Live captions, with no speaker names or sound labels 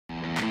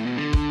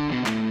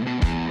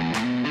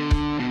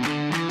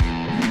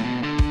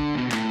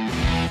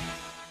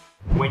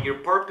When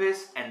your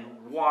purpose and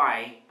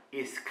why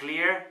is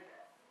clear,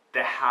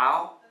 the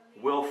how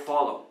will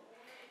follow.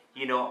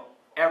 You know,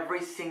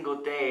 every single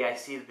day I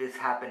see this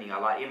happening a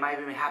lot. It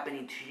might be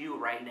happening to you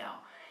right now.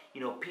 You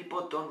know,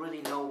 people don't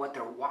really know what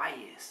their why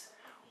is.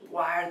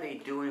 Why are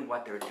they doing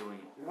what they're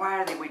doing? Why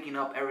are they waking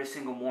up every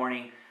single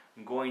morning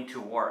going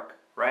to work,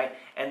 right?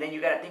 And then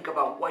you got to think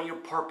about what your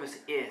purpose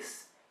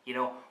is. You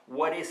know,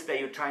 what is that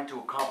you're trying to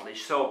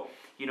accomplish? So,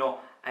 you know,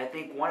 I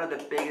think one of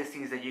the biggest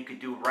things that you could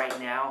do right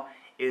now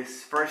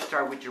is first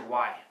start with your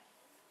why.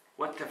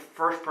 What's the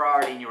first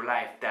priority in your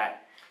life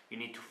that you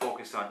need to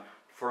focus on?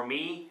 For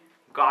me,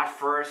 God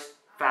first,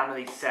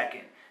 family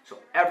second. So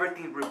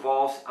everything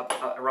revolves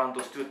around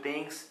those two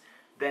things.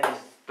 Then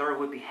third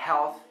would be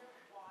health,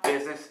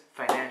 business,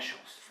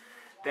 financials.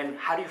 Then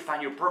how do you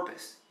find your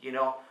purpose? You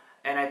know,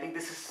 and I think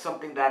this is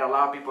something that a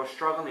lot of people are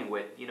struggling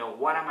with. You know,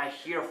 what am I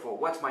here for?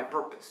 What's my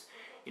purpose?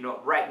 You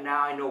know, right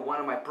now I know one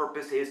of my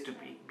purpose is to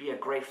be a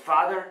great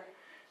father,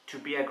 to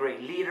be a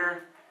great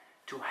leader,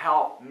 to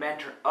help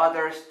mentor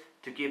others,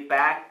 to give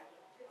back.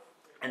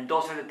 And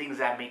those are the things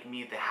that make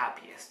me the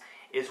happiest.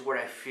 It's where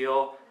I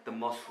feel the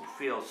most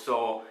fulfilled.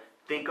 So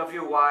think of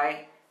your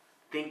why,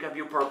 think of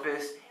your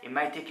purpose. It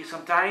might take you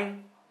some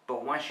time,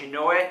 but once you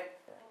know it,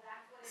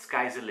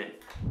 sky's the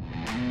limit.